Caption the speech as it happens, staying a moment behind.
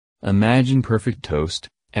Imagine perfect toast,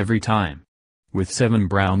 every time. With 7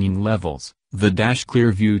 browning levels, the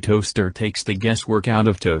Clearview toaster takes the guesswork out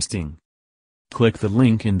of toasting. Click the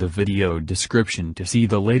link in the video description to see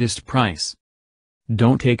the latest price.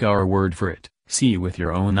 Don't take our word for it, see with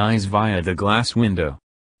your own eyes via the glass window.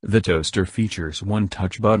 The toaster features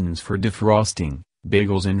one-touch buttons for defrosting,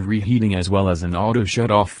 bagels and reheating, as well as an auto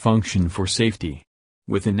shut-off function for safety.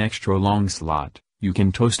 With an extra long slot, you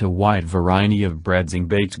can toast a wide variety of breads and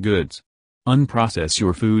baked goods. Unprocess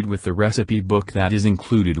your food with the recipe book that is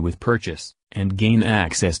included with purchase, and gain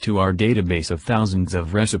access to our database of thousands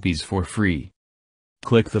of recipes for free.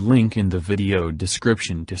 Click the link in the video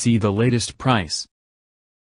description to see the latest price.